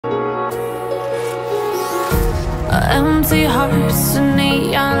empty hearts and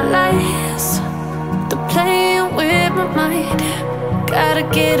neon lights. They're playing with my mind. Gotta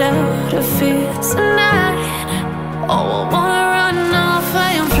get out of here tonight. Oh, I wanna run off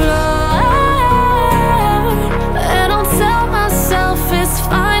and fly. And I'll tell myself it's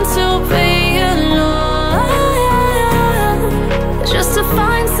fine to be alone, just to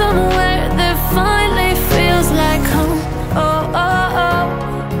find somewhere that finally feels like home. Oh, oh, oh.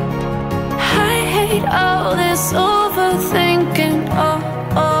 I hate all this overthinking. Oh,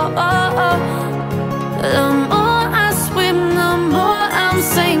 oh, oh, oh. The more I swim, the more I'm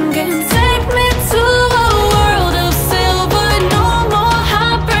sinking. Take me to a world of silver. No more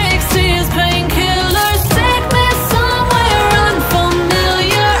heartbreaks, tears, painkillers. Take me somewhere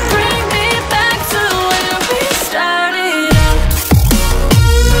unfamiliar. Bring me back to where we started out.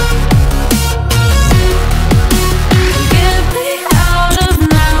 Get me out of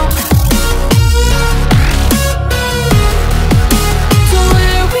now, to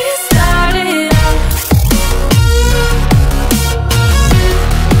where we started out.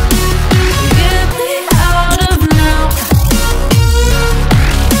 Get me out of now,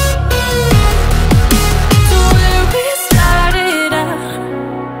 to where we started out.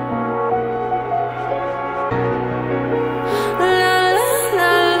 La la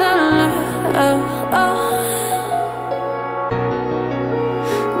la la la, oh, oh.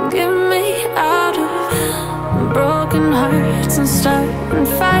 Get me out of broken hearts and starting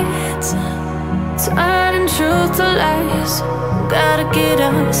fights, turning truth to lies. Gotta get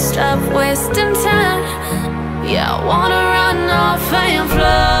up, stop wasting time. Yeah, I wanna run off and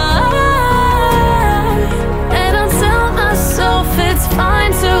fly. And I'll tell myself it's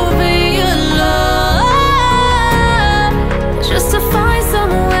fine to be alone, just to find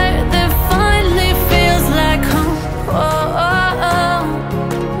somewhere that finally feels like home. Oh, oh, oh.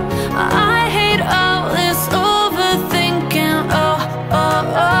 I hate all this overthinking. Oh, oh,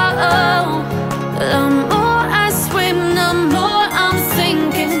 oh, oh. The more I swim, the more I'm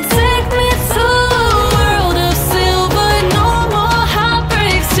sinking. Take me to a world of silver. No more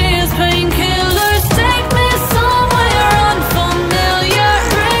heartbreaks, tears, painkillers. Take me somewhere unfamiliar.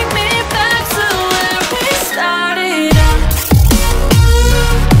 Bring me back to where we started out.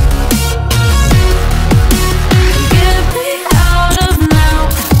 Get me out of now,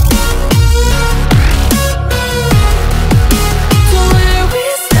 to where we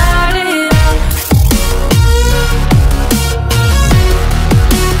started out.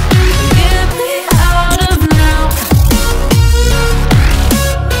 Get me out of now,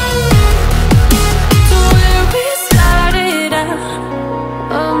 to where we started out.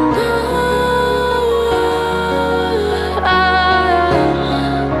 Oh no,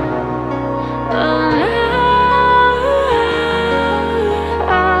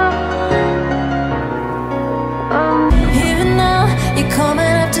 Here now, you're coming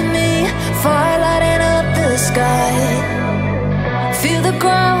after me, fire lighting up the sky. Feel the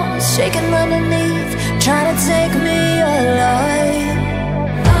ground shaking underneath, trying to take me alive.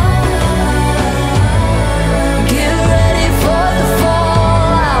 Get ready for the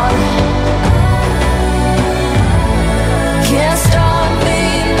fallout. Can't stop me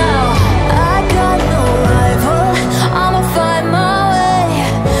now. I got no rival. I'ma find my way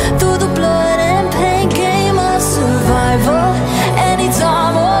through the blood and pain game of survival. Any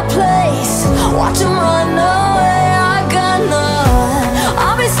time or place, watch 'em run away. I got none.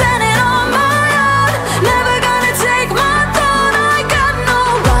 I'll be standing on my own, never gonna take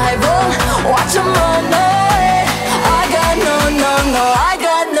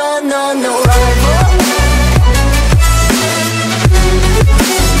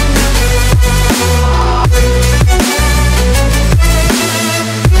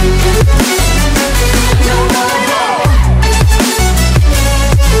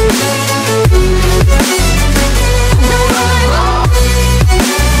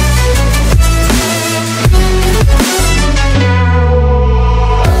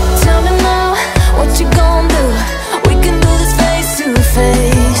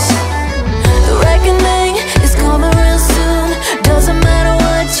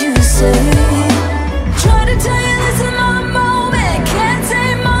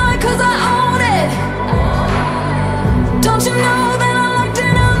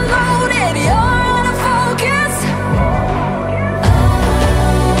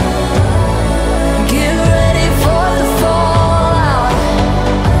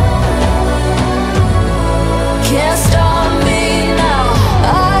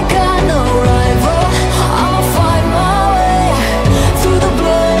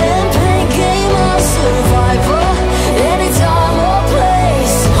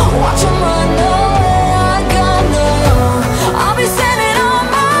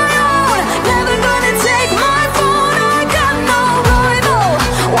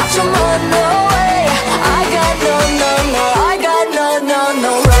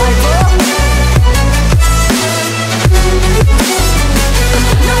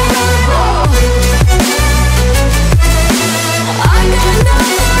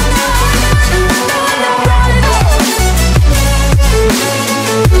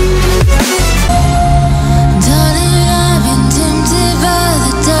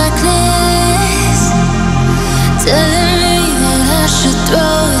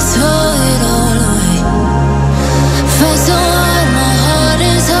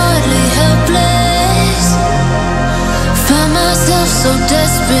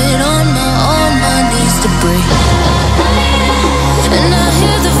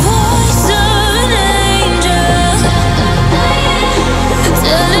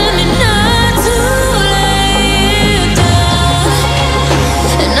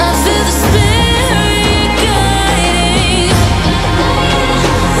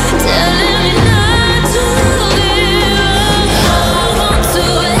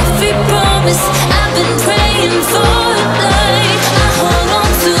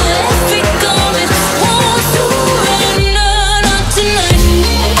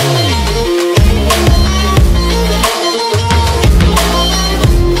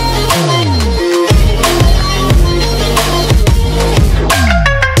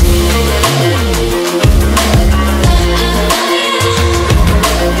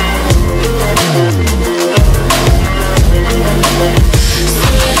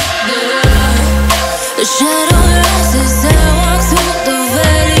Shadow rises as I walk through the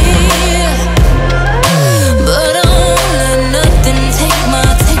valley, but I won't let nothing take my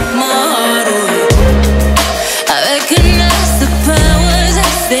heart away. I recognize the powers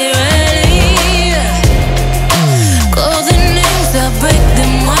as they rally. Golden names, I break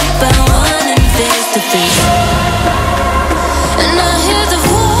them one by one and face to face. And I hear the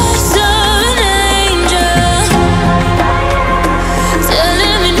voice of an angel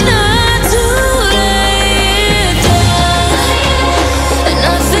telling me not to let down. And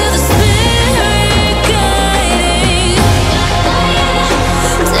I feel the spirit guiding,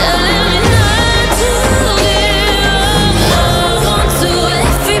 telling me not to give up. Hold on to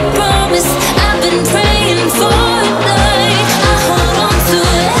every promise I've been praying for at night. I hold on to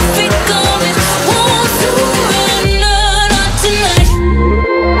every garment, won't surrender, not tonight.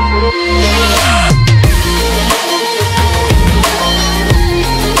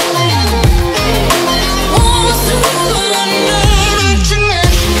 Won't surrender, not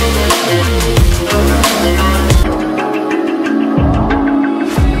tonight.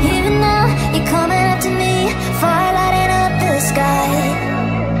 Even now, you're coming up to me, fire lighting up the sky.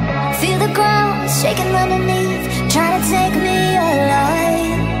 Feel the ground shaking under me.